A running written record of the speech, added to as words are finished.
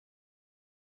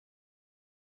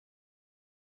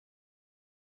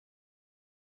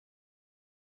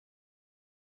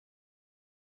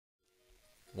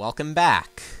Welcome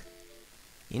back.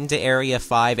 Into Area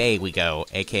 5A we go,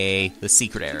 aka the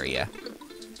secret area.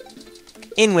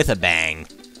 In with a bang.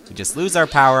 We just lose our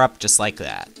power-up just like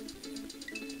that.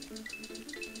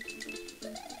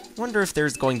 Wonder if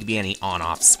there's going to be any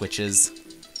on-off switches.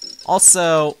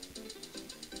 Also,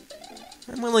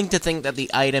 I'm willing to think that the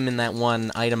item in that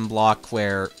one item block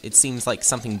where it seems like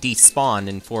something despawned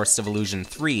in Forest of Illusion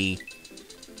 3,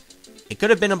 it could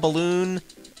have been a balloon,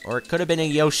 or it could have been a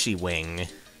Yoshi wing.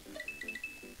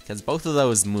 Because both of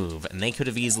those move, and they could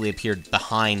have easily appeared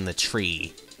behind the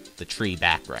tree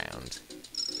background.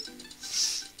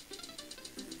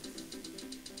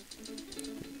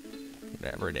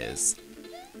 Whatever it is.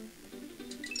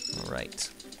 Alright.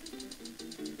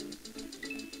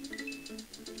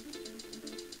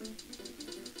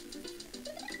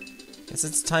 Guess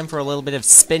it's time for a little bit of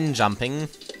spin jumping.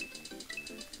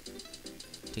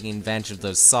 Taking advantage of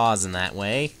those saws in that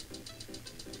way.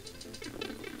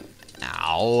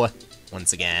 Ow.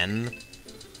 Once again.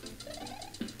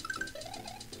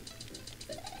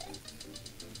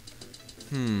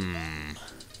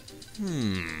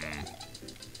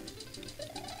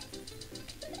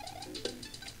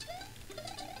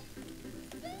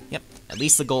 Yep, at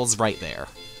least the goal's right there.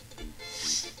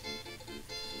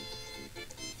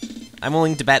 I'm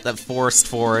willing to bet that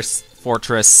Fortress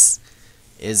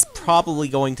is probably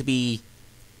going to be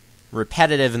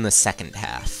repetitive in the second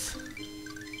half.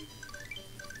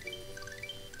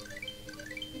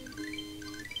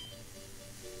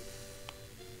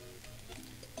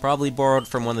 Probably borrowed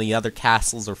from one of the other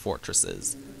castles or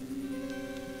fortresses.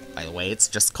 By the way, it's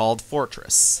just called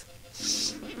Fortress.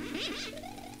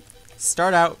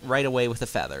 Start out right away with a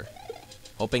feather,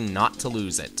 hoping not to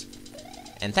lose it.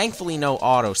 And thankfully no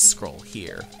auto-scroll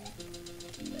here.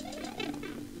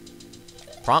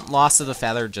 Prompt loss of the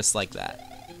feather just like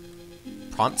that.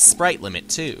 Prompt sprite limit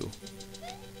too.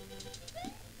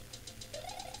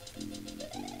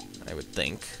 I would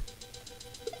think.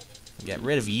 Get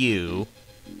rid of you.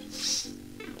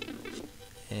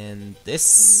 And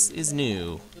this is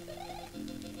new.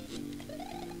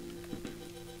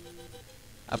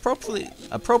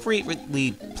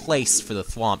 Appropriately placed for the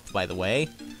thwomp, by the way.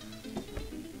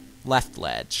 Left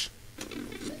ledge.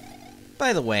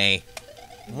 By the way,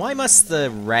 why must the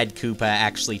red Koopa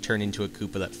actually turn into a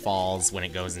Koopa that falls when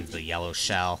it goes into the yellow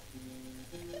shell?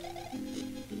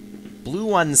 Blue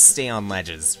ones stay on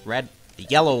ledges. The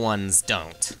yellow ones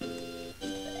don't.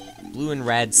 Blue and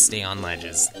red stay on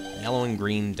ledges. Yellow and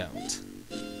green don't.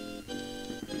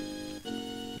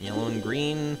 Yellow and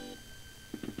green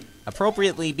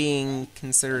appropriately being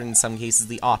considered in some cases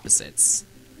the opposites.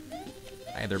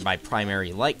 Either by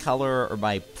primary light color or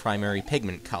by primary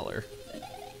pigment color.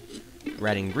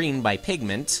 Red and green by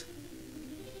pigment.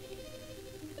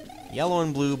 Yellow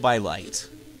and blue by light.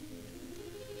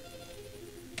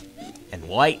 And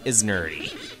white is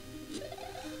nerdy.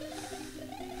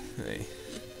 Hey.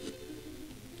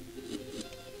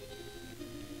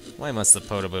 Why must the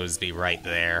Potobos be right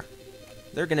there?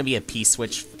 They're gonna be a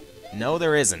P-switch. No,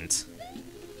 there isn't.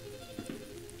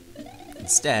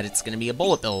 Instead, it's gonna be a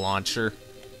bullet bill launcher.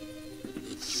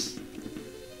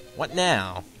 What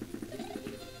now?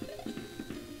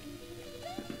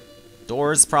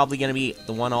 Door's probably gonna be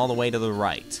the one all the way to the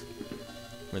right,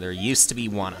 where there used to be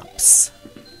one-ups.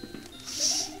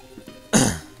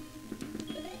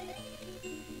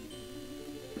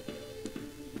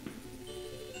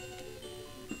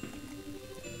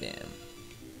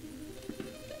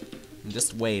 I'm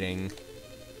just waiting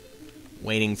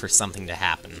for something to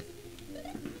happen.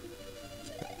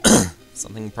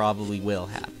 Something probably will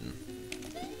happen.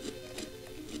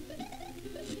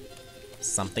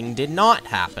 Something did not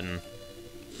happen.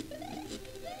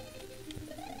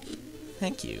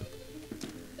 Thank you.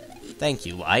 Thank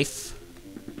you, life.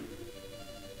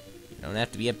 You don't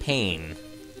have to be a pain.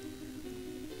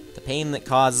 The pain that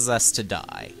causes us to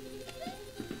die.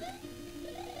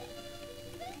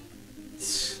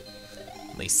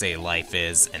 They say life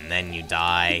is, and then you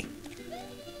die.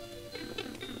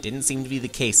 Didn't seem to be the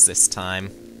case this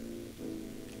time.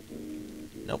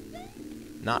 Nope.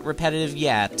 Not repetitive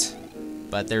yet,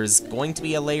 but there's going to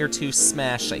be a layer 2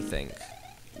 smash, I think.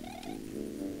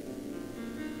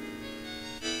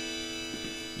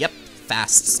 Yep,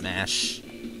 fast smash.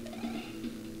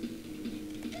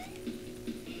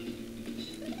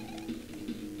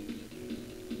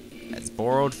 As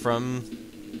borrowed from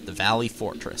the Valley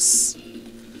Fortress.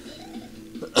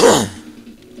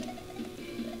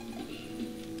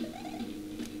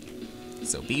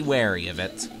 So be wary of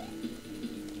it.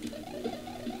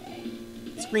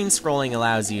 Screen scrolling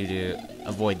allows you to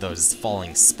avoid those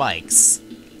falling spikes,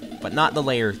 but not the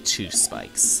layer 2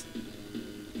 spikes.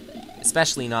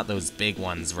 Especially not those big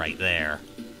ones right there.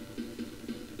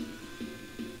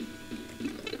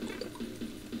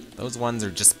 Those ones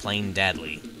are just plain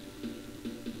deadly.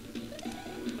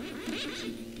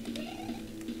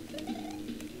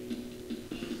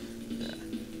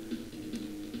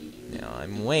 Now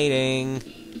I'm waiting.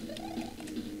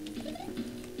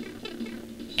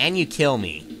 And you kill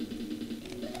me.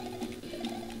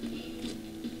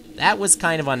 That was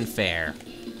kind of unfair.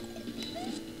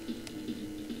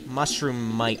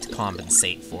 Mushroom might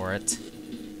compensate for it.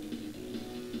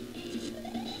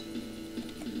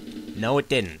 No, it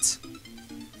didn't.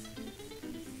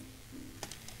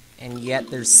 And yet,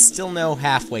 there's still no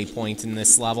halfway point in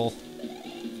this level.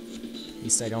 At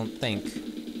least I don't think.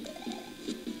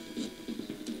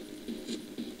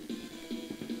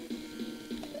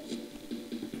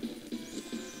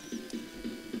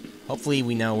 Hopefully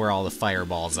we know where all the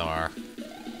fireballs are.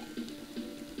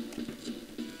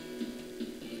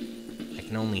 I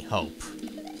can only hope.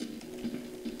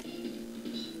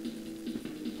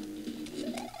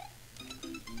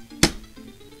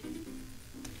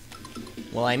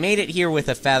 Well, I made it here with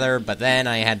a feather, but then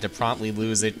I had to promptly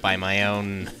lose it by my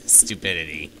own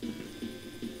stupidity.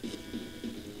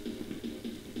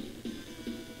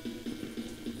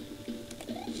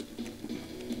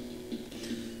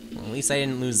 Well, at least I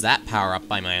didn't lose that power-up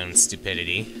by my own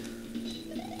stupidity.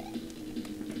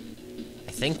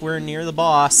 I think we're near the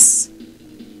boss.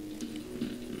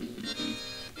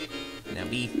 Now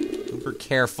be uber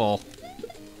careful.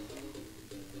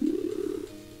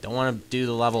 Don't want to do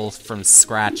the level from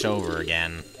scratch over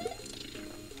again.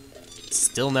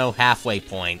 Still no halfway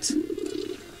point.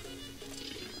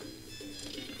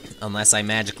 Unless I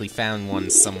magically found one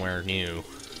somewhere new.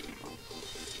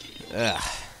 Ugh.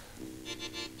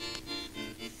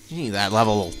 Gee, that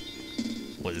level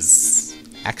was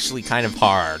actually kind of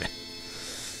hard.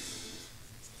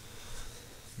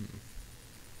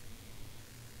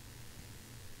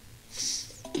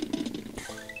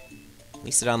 At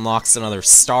least it unlocks another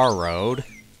Star Road.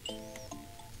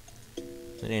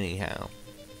 But anyhow.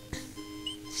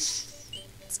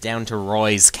 It's down to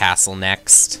Roy's castle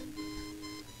next.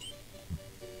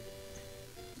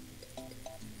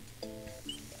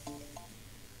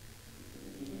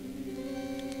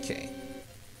 Okay.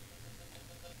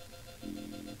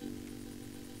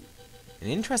 An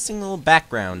interesting little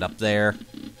background up there.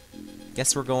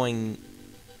 Guess we're going...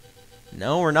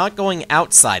 No, we're not going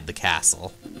outside the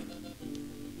castle.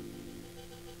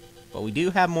 But we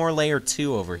do have more Layer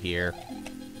 2 over here.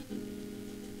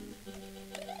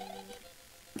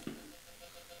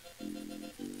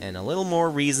 And a little more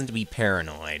reason to be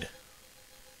paranoid.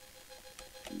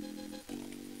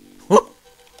 Whoop!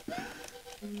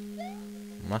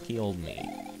 Lucky old me.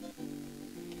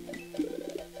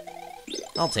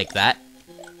 I'll take that.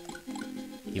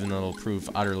 Even though it'll prove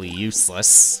utterly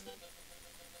useless.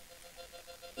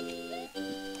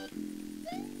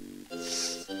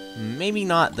 Maybe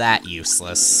not that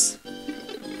useless.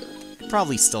 I'd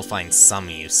probably still find some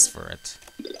use for it.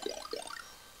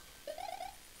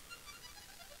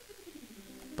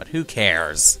 But who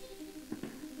cares?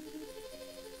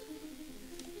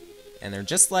 And they're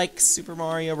just like Super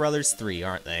Mario Bros. 3,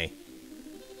 aren't they?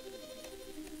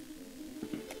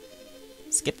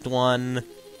 Skipped one.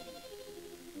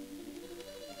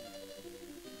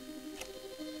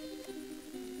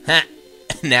 Ha!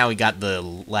 Now we got the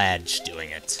ledge doing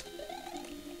it.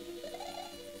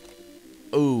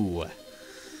 Ooh.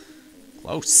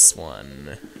 Close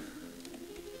one.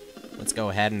 Let's go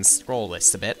ahead and scroll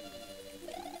this a bit.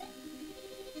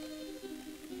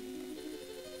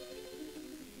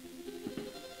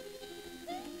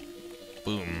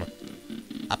 Boom.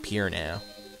 Up here now.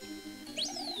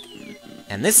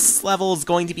 And this level is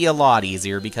going to be a lot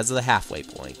easier because of the halfway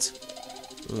point.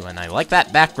 Ooh, and I like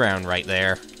that background right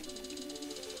there.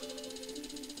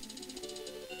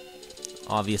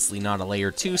 Obviously not a Layer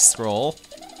 2 scroll,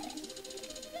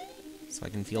 so I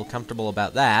can feel comfortable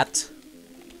about that.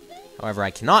 However,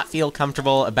 I cannot feel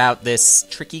comfortable about this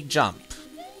tricky jump.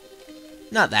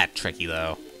 Not that tricky,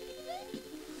 though.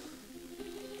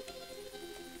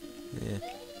 Yeah.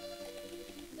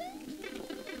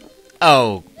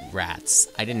 Oh, rats.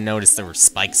 I didn't notice there were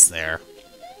spikes there.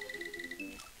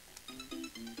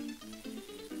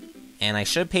 And I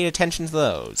should have paid attention to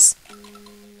those.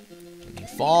 When you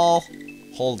fall...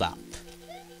 hold up.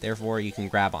 Therefore, you can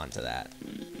grab onto that.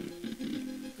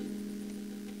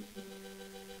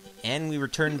 And we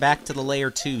return back to the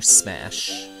Layer 2 smash.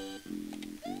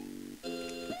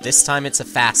 This time it's a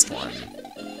fast one.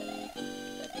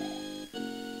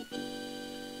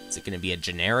 Is it going to be a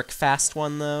generic fast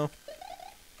one, though?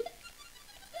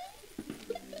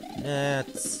 Nah,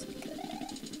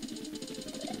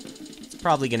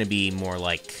 probably gonna be more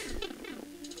like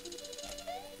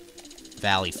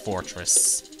Valley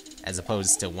Fortress, as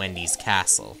opposed to Wendy's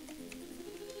Castle.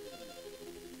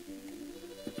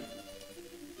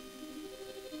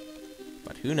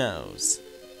 But who knows?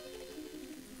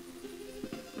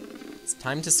 It's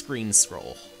time to screen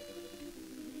scroll.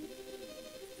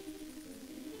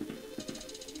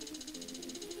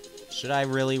 Should I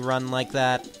really run like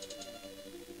that?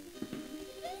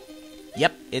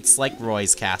 Yep, it's like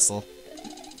Roy's castle.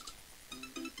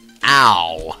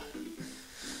 Ow!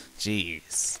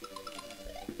 Jeez.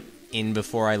 In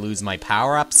before I lose my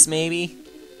power-ups, maybe?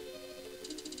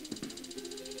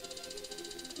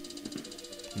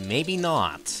 Maybe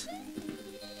not.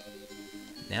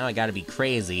 Now I gotta be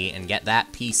crazy and get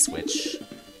that P-switch.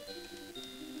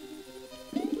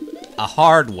 A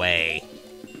hard way.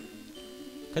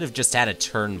 Could have just had a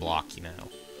turn block, you know.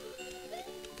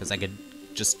 Because I could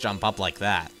just jump up like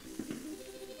that.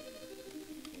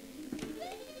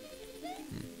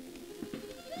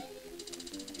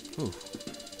 Whew.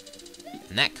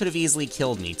 And that could have easily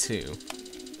killed me, too.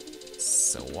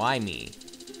 So why me?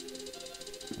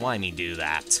 Why me do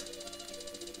that?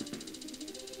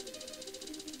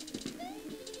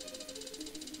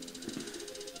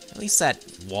 At least that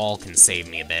wall can save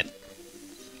me a bit.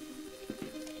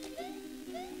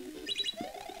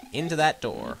 Into that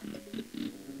door.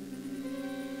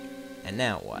 And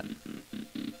now what?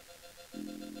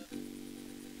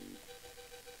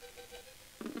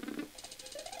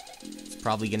 It's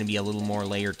probably gonna be a little more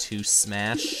layer 2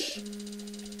 smash.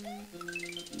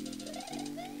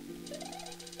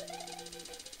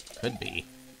 Could be.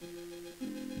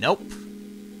 Nope.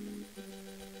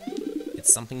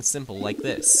 It's something simple like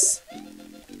this.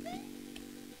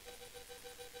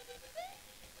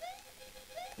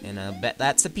 And I bet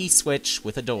that's a P-switch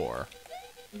with a door.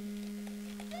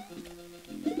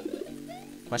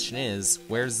 Question is,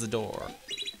 where's the door?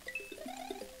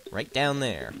 Right down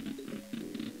there.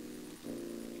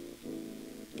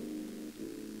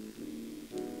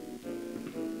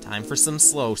 Time for some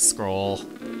slow scroll.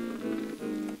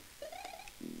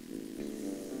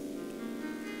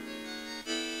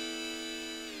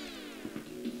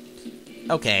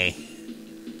 Okay.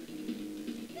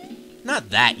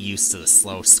 Not that used to the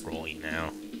slow scroll, you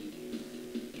know.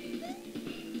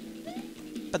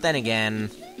 But then again...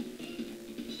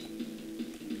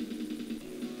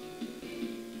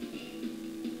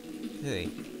 Hey.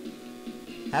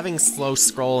 Having slow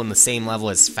scroll in the same level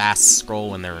as fast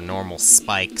scroll when there are normal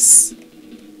spikes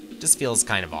just feels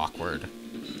kind of awkward.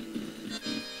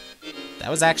 That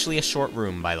was actually a short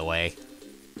room, by the way.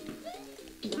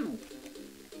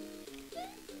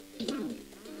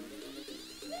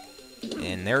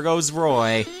 And there goes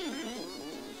Roy.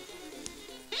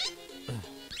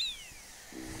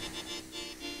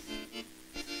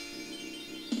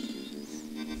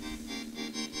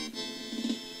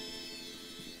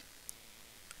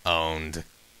 Owned.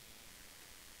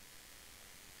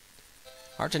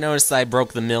 Hard to notice that I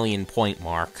broke the 1,000,000 point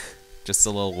mark just a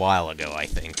little while ago, I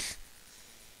think.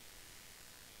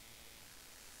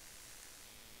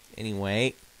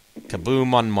 Anyway,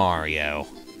 kaboom on Mario.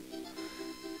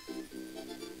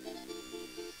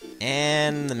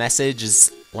 And the message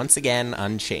is once again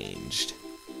unchanged.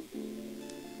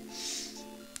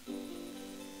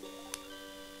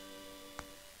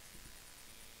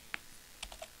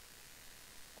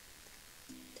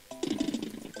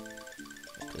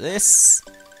 After this,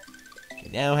 we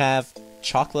now have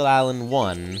Chocolate Island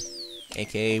 1,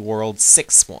 aka World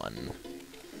 6-1.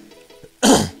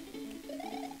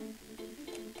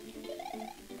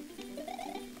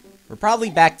 We're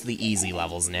probably back to the easy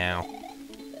levels now.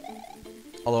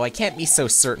 Although I can't be so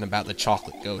certain about the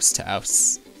Chocolate Ghost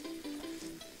House.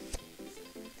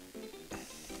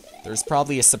 There's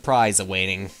probably a surprise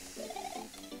awaiting.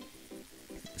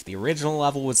 If the original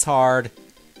level was hard,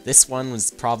 this one was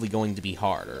probably going to be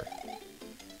harder.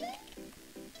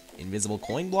 Invisible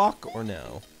coin block, or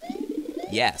no?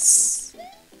 Yes.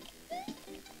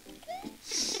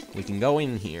 We can go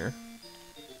in here.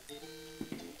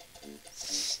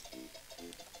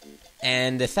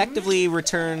 And effectively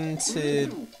return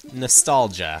to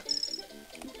nostalgia,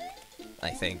 I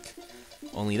think.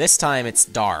 Only this time it's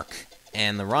dark,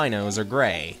 and the rhinos are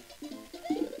gray.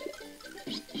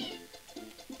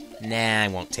 Nah, I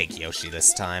won't take Yoshi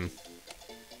this time.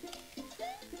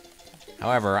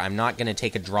 However, I'm not gonna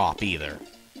take a drop either.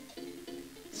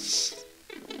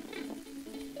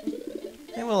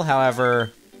 I will,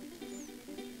 however,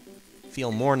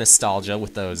 feel more nostalgia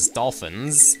with those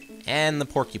dolphins. And the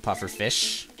Porcupuffer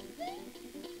fish.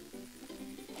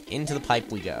 Into the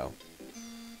pipe we go.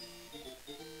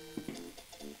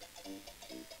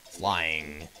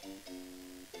 flying.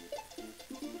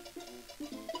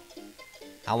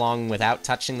 How long without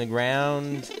touching the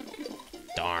ground?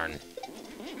 Darn.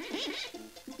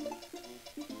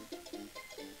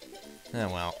 Oh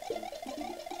well.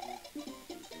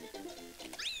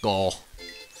 Goal.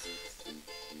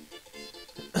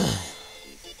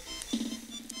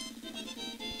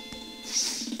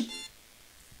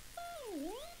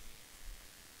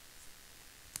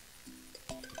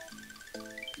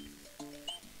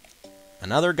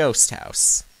 Another ghost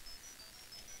house.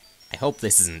 I hope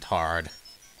this isn't hard.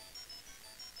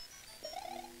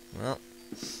 Well,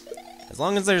 as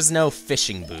long as there's no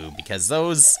fishing boo, because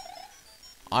those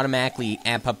automatically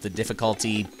amp up the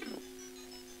difficulty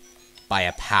by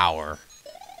a power.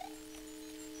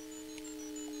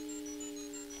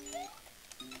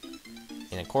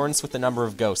 In accordance with the number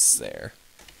of ghosts there.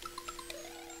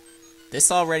 This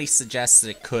already suggests that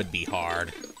it could be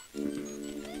hard.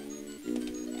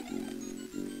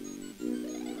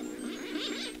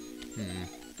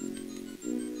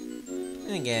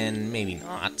 And again, maybe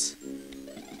not.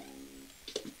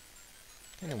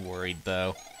 Kinda worried,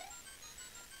 though.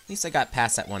 At least I got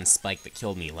past that one spike that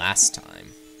killed me last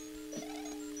time.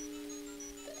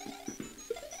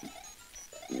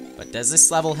 But does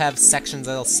this level have sections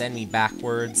that'll send me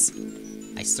backwards?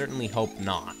 I certainly hope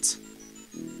not.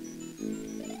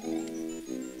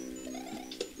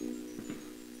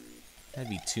 That'd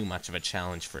be too much of a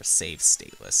challenge for a save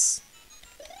stateless.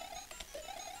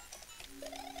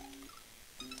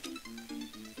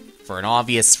 For an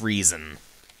obvious reason.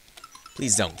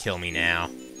 Please don't kill me now.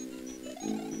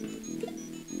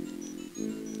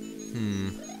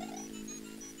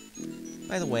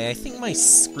 By the way, I think my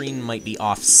screen might be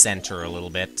off-center a little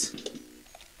bit.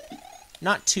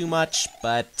 Not too much,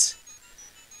 but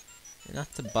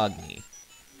enough to bug me.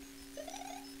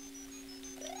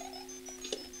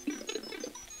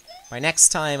 By next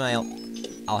time,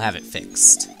 I'll have it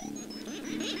fixed.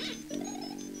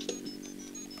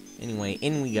 Anyway,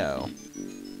 in we go.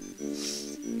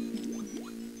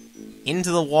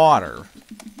 Into the water.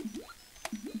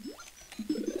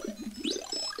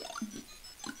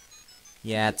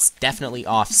 Yeah, it's definitely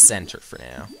off-center for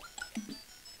now.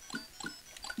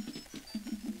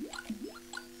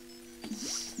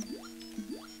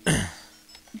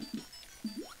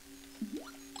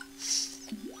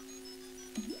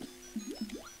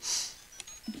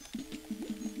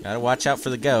 Gotta watch out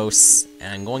for the ghosts,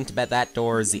 and I'm going to bet that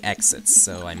door is the exit,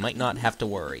 so I might not have to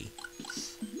worry.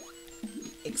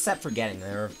 Except for getting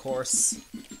there, of course.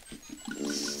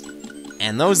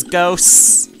 And those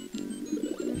ghosts,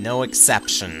 no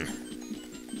exception.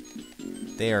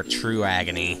 They are true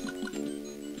agony.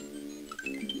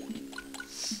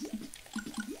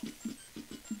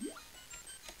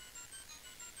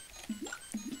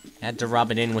 Had to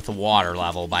rub it in with the water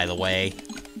level, by the way.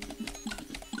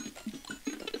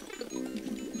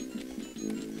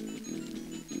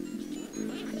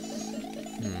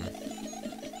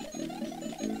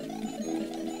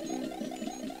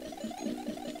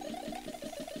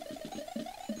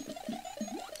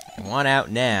 I want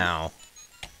out now,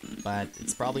 but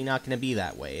it's probably not going to be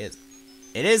that way.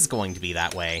 It is going to be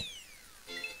that way.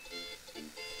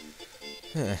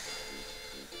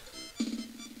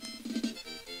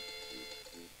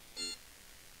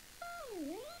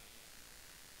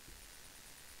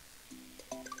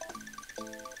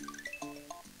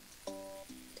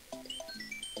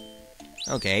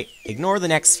 Okay, ignore the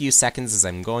next few seconds as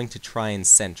I'm going to try and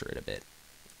center it a bit.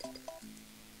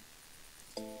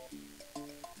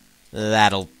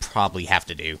 That'll probably have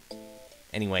to do.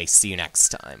 Anyway, see you next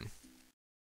time.